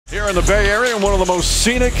Here in the Bay Area, one of the most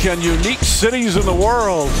scenic and unique cities in the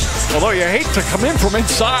world. Although you hate to come in from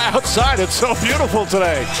outside, it's so beautiful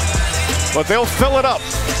today. But they'll fill it up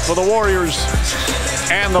for the Warriors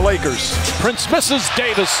and the Lakers. Prince Mrs.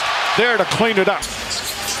 Davis there to clean it up.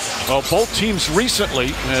 Well, both teams recently,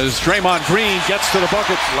 as Draymond Green gets to the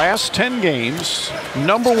bucket. Last 10 games,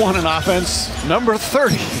 #1 in offense, number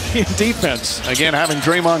 30 in defense. Again, having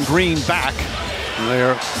Draymond Green back,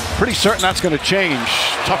 they're pretty certain that's going to change.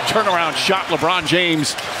 Tough turnaround shot. LeBron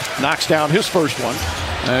James knocks down his first one.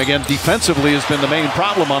 And again, defensively has been the main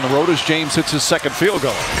problem on the road as James hits his second field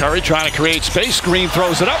goal. Curry trying to create space. Green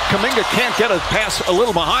throws it up. Kuminga can't get a pass a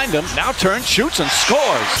little behind him. Now turns, shoots, and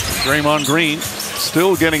scores. Draymond Green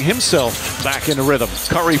still getting himself back into rhythm.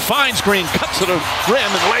 Curry finds Green, cuts to the rim,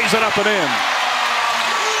 and lays it up and in.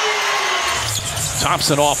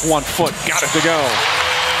 Thompson off 1 foot. Got it to go.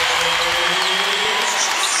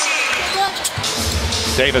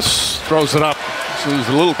 Davis throws it up. So there's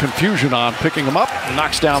a little confusion on picking him up.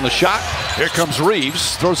 Knocks down the shot. Here comes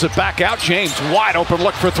Reeves. Throws it back out. James wide open.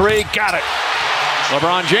 Look for three. Got it.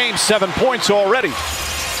 LeBron James 7 points already.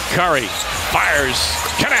 Curry fires.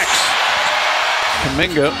 Connects.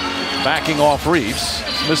 Kuminga backing off Reeves.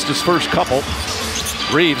 Missed his first couple.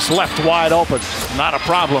 Reeves left wide open. Not a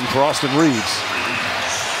problem for Austin Reeves.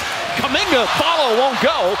 Kuminga follow won't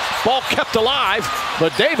go. Ball kept alive,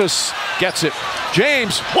 but Davis gets it.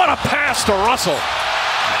 James, what a pass to Russell.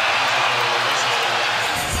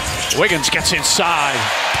 Wiggins gets inside.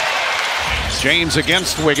 James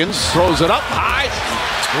against Wiggins, throws it up high.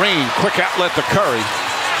 Green, quick outlet to Curry.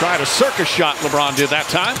 Tried a circus shot, LeBron did that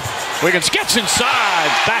time. Wiggins gets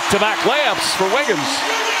inside. Back-to-back layups for Wiggins.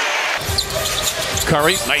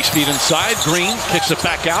 Curry, nice feed inside. Green kicks it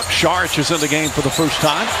back out. Saric is in the game for the first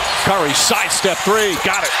time. Curry, sidestep three.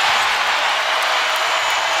 Got it.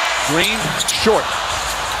 Green, short.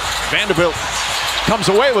 Vanderbilt comes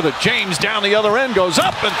away with it. James down the other end, goes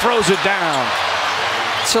up and throws it down.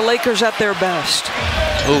 It's the Lakers at their best.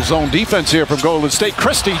 Little zone defense here from Golden State.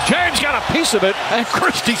 Christie, James got a piece of it, and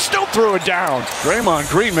Christie still threw it down. Draymond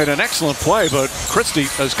Green made an excellent play, but Christie,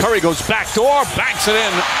 as Curry goes backdoor, banks it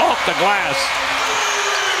in off the glass.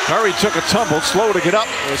 Curry took a tumble, slow to get up.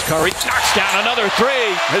 As Curry knocks down another three.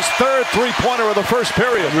 His third three-pointer of the first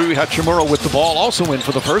period. Rui Hachimura with the ball, also in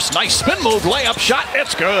for the first. Nice spin move, layup shot.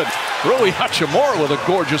 It's good. Rui Hachimura with a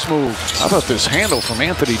gorgeous move. How about this handle from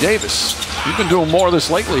Anthony Davis? He's been doing more of this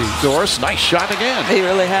lately, Doris. Nice shot again. He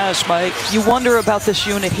really has, Mike. You wonder about this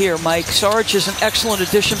unit here, Mike. Saric is an excellent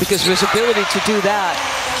addition because of his ability to do that.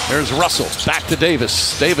 There's Russell, back to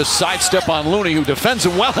Davis. Davis sidestep on Looney, who defends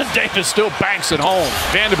him well, and Davis still banks it home.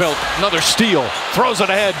 Vanderbilt, another steal, throws it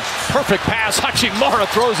ahead. Perfect pass, Hachimura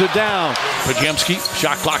throws it down. Podziemski,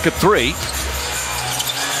 shot clock at 3.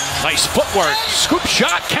 Nice footwork, scoop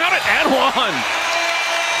shot, count it, and one.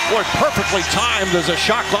 Boy, perfectly timed as the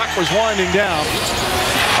shot clock was winding down.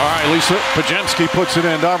 All right, Lisa, Podziemski puts it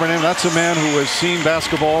in. Darvin, that's a man who has seen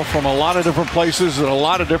basketball from a lot of different places in a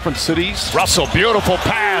lot of different cities. Russell, beautiful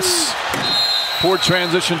pass. Poor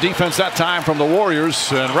transition defense that time from the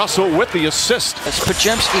Warriors, and Russell with the assist. As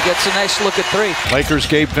Podziemski gets a nice look at 3. Lakers,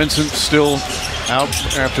 Gabe Vincent still out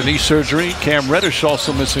after knee surgery. Cam Reddish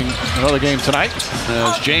also missing another game tonight.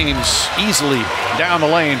 As James easily down the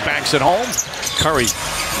lane, banks it home. Curry,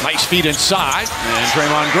 nice feed inside, and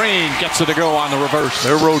Draymond Green gets it to go on the reverse.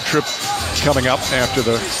 Their road trip coming up after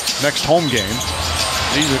the next home game.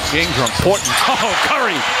 These games are important. Oh,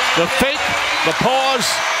 Curry, the fake, the pause,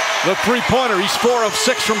 the three-pointer. He's 4 of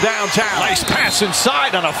 6 from downtown. Nice pass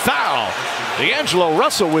inside on a foul. D'Angelo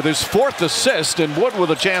Russell with his 4th assist, and Wood with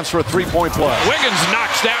a chance for a three-point play. Wiggins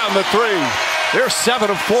knocks down the 3. They're 7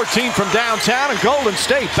 of 14 from downtown, and Golden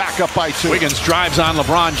State back up by 2. Wiggins drives on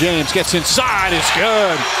LeBron James, gets inside, it's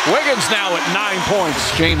good. Wiggins now at 9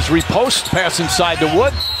 points. James repost, pass inside to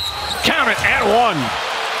Wood. Count it, and 1.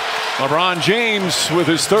 LeBron James with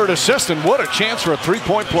his 3rd assist, and what a chance for a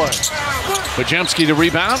three-point play. Podziemski to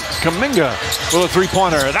rebound. Kuminga with a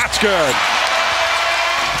three-pointer. That's good.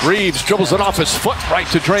 Reeves dribbles it off his foot right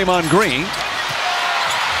to Draymond Green.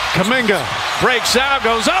 Kuminga breaks out,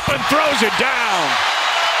 goes up, and throws it down.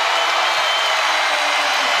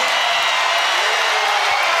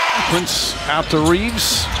 Prince out to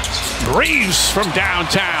Reeves. Reeves from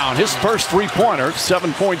downtown. His first three-pointer,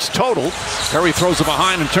 7 points total. Curry throws it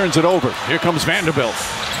behind and turns it over. Here comes Vanderbilt.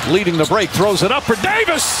 Leading the break, throws it up for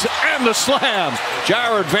Davis, and the slam.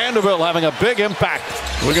 Jared Vanderbilt having a big impact.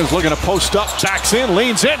 Wiggins looking to post up, backs in,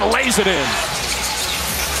 leans in, lays it in.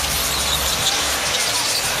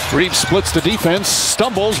 Reeves splits the defense,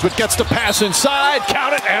 stumbles, but gets the pass inside.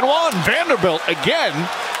 Count it, and 1. Vanderbilt again.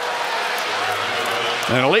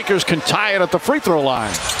 And the Lakers can tie it at the free throw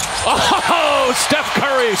line. Oh, Steph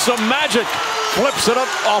Curry, some magic. Flips it up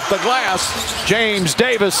off the glass. James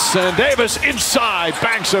Davis, and Davis inside,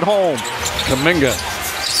 banks it home. Kuminga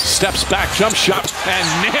steps back, jump shot,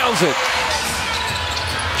 and nails it.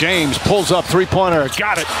 James pulls up three-pointer,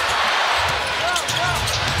 got it.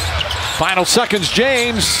 Final seconds,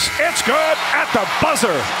 James. It's good at the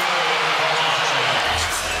buzzer.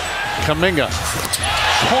 Kuminga,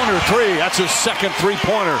 corner three. That's his second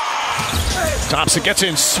three-pointer. Thompson gets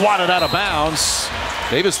in, swatted out of bounds.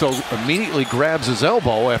 Davis, though, immediately grabs his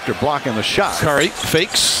elbow after blocking the shot. Curry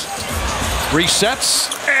fakes,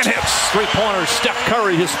 resets, and hits. Three-pointer, Steph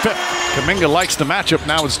Curry, his fifth. Kuminga likes the matchup.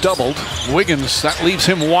 Now it's doubled. Wiggins, that leaves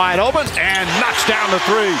him wide open, and knocks down the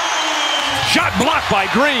three. Shot blocked by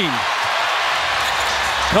Green.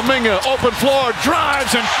 Kuminga, open floor,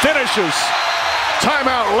 drives and finishes.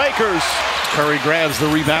 Timeout, Lakers. Curry grabs the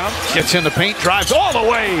rebound, gets in the paint, drives all the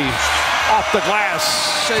way off the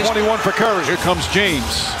glass. 21 for Curry. Here comes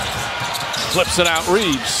James. Flips it out,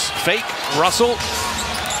 Reeves. Fake, Russell.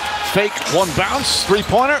 Fake, one bounce,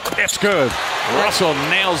 three-pointer. It's good. Russell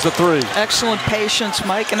nails the three. Excellent patience,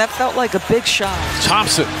 Mike, and that felt like a big shot.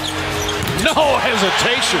 Thompson, no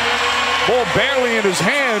hesitation. Ball barely in his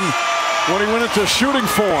hand when he went into shooting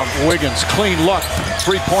form. Wiggins, clean look.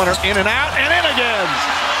 Three-pointer in and out, and in again.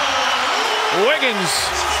 Wiggins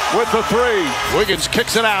with the three. Wiggins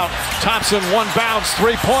kicks it out. Thompson, one bounce,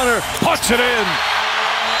 three-pointer, puts it in.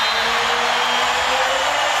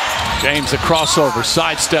 James, a crossover,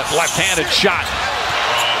 sidestep, left-handed shot.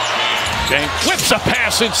 James whips a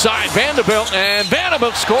pass inside Vanderbilt, and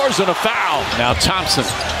Vanderbilt scores in a foul. Now Thompson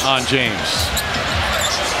on James.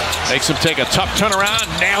 Makes him take a tough turnaround,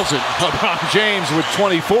 nails it. LeBron James with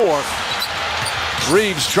 24.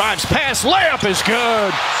 Reeves drives past, layup is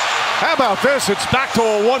good. How about this? It's back to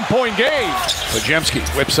a one-point game. Podziemski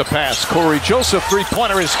whips a pass. Corey Joseph,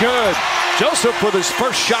 three-pointer is good. Joseph with his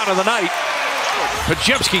first shot of the night.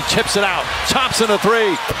 Podziemski tips it out. Thompson a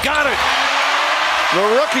three. Got it. The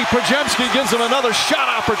rookie Podziemski gives him another shot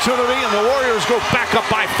opportunity, and the Warriors go back up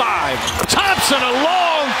by 5. Thompson a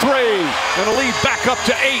long three. And a lead back up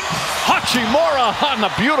to 8. Hachimura on the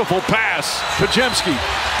beautiful pass. Podziemski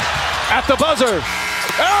at the buzzer.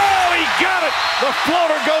 Oh, he got it. The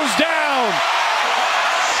floater goes down.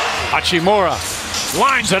 Hachimura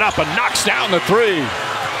lines it up and knocks down the three.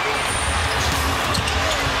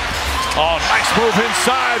 Oh, nice move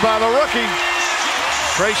inside by the rookie.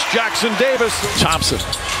 Trace Jackson Davis. Thompson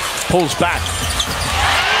pulls back.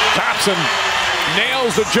 Thompson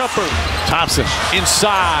nails the jumper. Thompson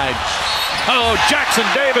inside. Oh, Jackson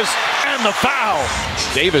Davis and the foul.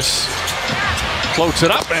 Davis floats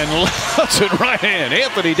it up and lets it right in.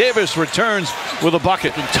 Anthony Davis returns with a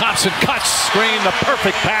bucket. And Thompson cuts, screen, the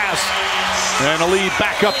perfect pass. And a lead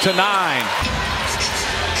back up to 9.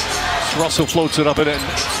 Russell floats it up and in.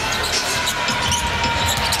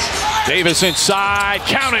 Davis inside,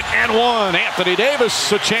 count it, and one. Anthony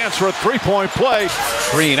Davis, a chance for a three-point play.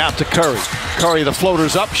 Green out to Curry. Curry, the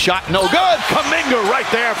floater's up, shot no good. Kuminga right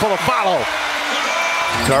there for the follow.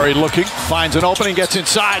 Curry looking, finds an opening, gets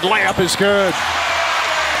inside, layup is good.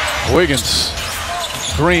 Wiggins,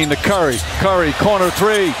 Green to Curry. Curry, corner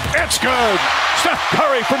three, it's good. Steph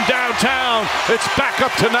Curry from downtown. It's back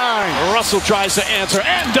up to 9. Russell tries to answer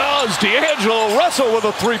and does. D'Angelo Russell with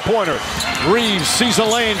a three-pointer. Reeves sees a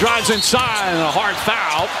lane, drives inside, and a hard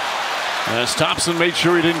foul. As Thompson made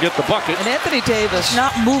sure he didn't get the bucket. And Anthony Davis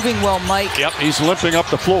not moving well, Mike. Yep, he's limping up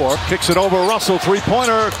the floor. Kicks it over Russell,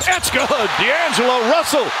 three-pointer. It's good. D'Angelo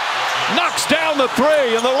Russell knocks down the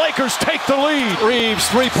three, and the Lakers take the lead. Reeves,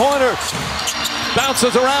 three-pointer.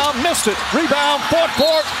 Bounces around, missed it. Rebound, fought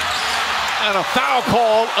for. And a foul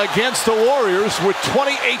call against the Warriors with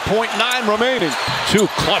 28.9 remaining. 2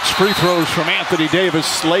 clutch free throws from Anthony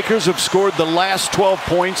Davis. Lakers have scored the last 12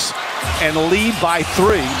 points and lead by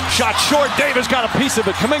 3. Shot short, Davis got a piece of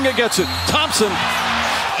it. Kuminga gets it. Thompson,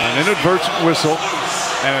 an inadvertent whistle.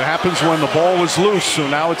 And it happens when the ball was loose, so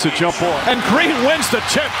now it's a jump ball. And Green wins the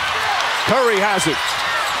tip. Curry has it.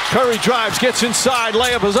 Curry drives, gets inside,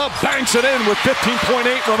 layup is up, banks it in with 15.8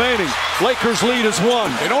 remaining. Lakers lead is 1.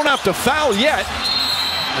 They don't have to foul yet,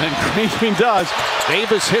 and Green does.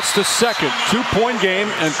 Davis hits the second. 2-point game,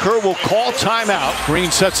 and Kerr will call timeout.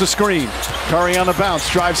 Green sets the screen. Curry on the bounce,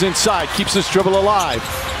 drives inside, keeps his dribble alive.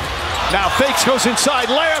 Now fakes, goes inside,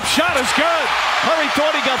 layup, shot is good. Curry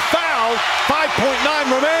thought he got fouled.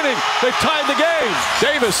 5.9 remaining. They've tied the game.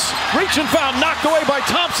 Davis, reach and foul, knocked away by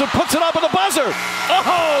Thompson, puts it up at the buzzer.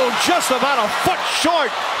 Oh, just about a foot short,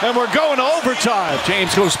 and we're going to overtime.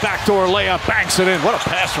 James goes backdoor layup, banks it in. What a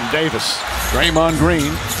pass from Davis. Draymond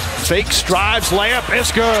Green Fakes, drives, layup,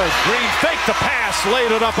 it's good. Green faked the pass,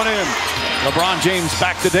 laid it up and in. LeBron James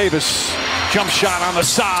back to Davis. Jump shot on the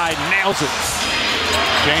side, nails it.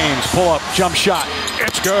 James, pull up, jump shot,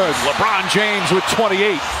 it's good. LeBron James with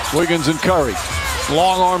 28. Wiggins and Curry.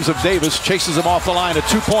 Long arms of Davis, chases him off the line. A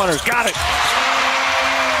two-pointer, got it.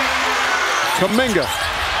 Kuminga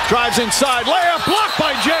drives inside, layup blocked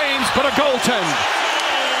by James, but a goaltend.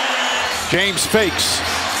 James fakes,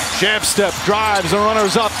 jab step, drives, and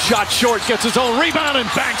runners up, shot short, gets his own rebound and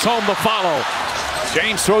banks home the follow.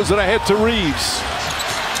 James throws it ahead to Reeves.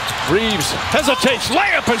 Reeves hesitates,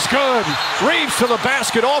 layup is good. Reeves to the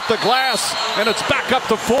basket, off the glass, and it's back up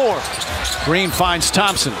to 4. Green finds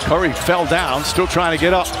Thompson. Curry fell down, still trying to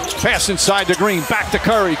get up. Pass inside to Green, back to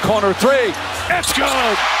Curry, corner 3. It's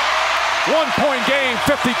good. 1-point game,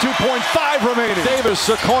 52.5 remaining. Davis,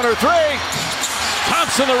 a corner 3.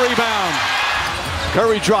 Thompson the rebound.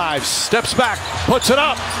 Curry drives, steps back, puts it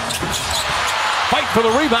up. Fight for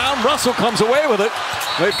the rebound. Russell comes away with it.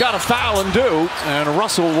 They've got a foul and due, and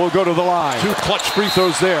Russell will go to the line. 2 clutch free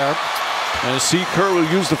throws there. And Steve Kerr will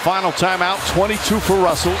use the final timeout. 22 for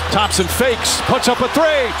Russell. Thompson fakes, puts up a 3.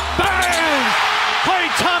 Bang! Klay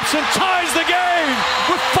Thompson ties the game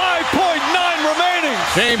with 5.9 remaining.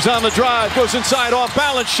 James on the drive, goes inside, off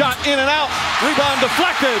balance, shot in and out. Rebound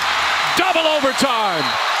deflected. Double overtime.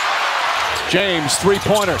 James,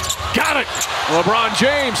 three-pointer, got it. LeBron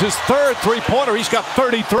James, his third three-pointer, he's got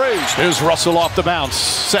 33. Here's Russell off the bounce,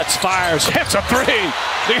 sets, fires, hits a 3.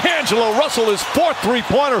 D'Angelo Russell, his fourth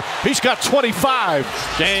three-pointer, he's got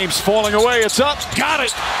 25. James falling away, it's up, got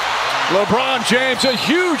it. LeBron James, a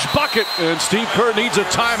huge bucket, and Steve Kerr needs a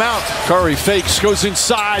timeout. Curry fakes, goes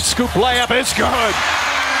inside, scoop layup, it's good.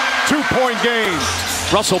 2-point game.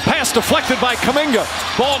 Russell pass deflected by Kuminga.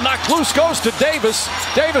 Ball knocked loose, goes to Davis.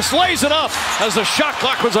 Davis lays it up as the shot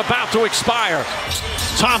clock was about to expire.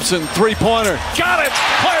 Thompson, three-pointer. Got it!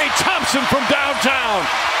 Klay Thompson from downtown.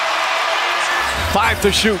 5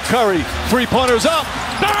 to shoot. Curry, three-pointers up.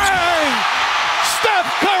 Bang! Steph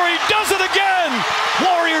Curry does it again!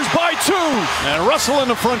 Warriors by 2. And Russell in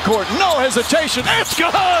the front court. No hesitation. It's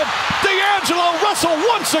good! D'Angelo Russell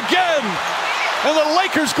once again! And the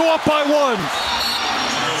Lakers go up by 1.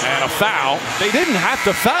 And a foul. They didn't have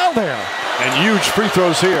to foul there. And huge free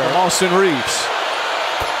throws here. Austin Reeves.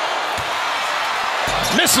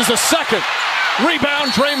 Misses a second. Rebound,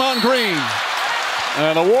 Draymond Green.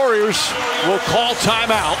 And the Warriors will call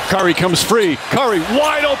timeout. Curry comes free. Curry,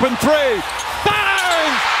 wide open 3. Bang!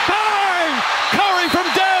 Bang! Curry from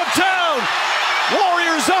downtown.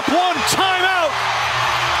 Warriors up 1, timeout.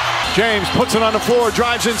 James puts it on the floor,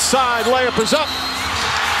 drives inside, layup is up.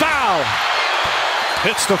 Foul.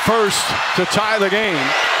 Hits the first to tie the game.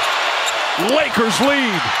 Lakers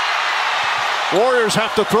lead. Warriors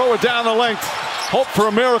have to throw it down the length. Hope for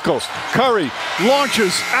a miracle. Curry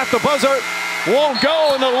launches at the buzzer. Won't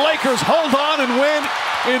go, and the Lakers hold on and win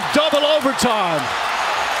in double overtime.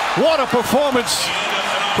 What a performance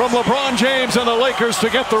from LeBron James and the Lakers to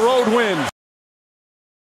get the road win.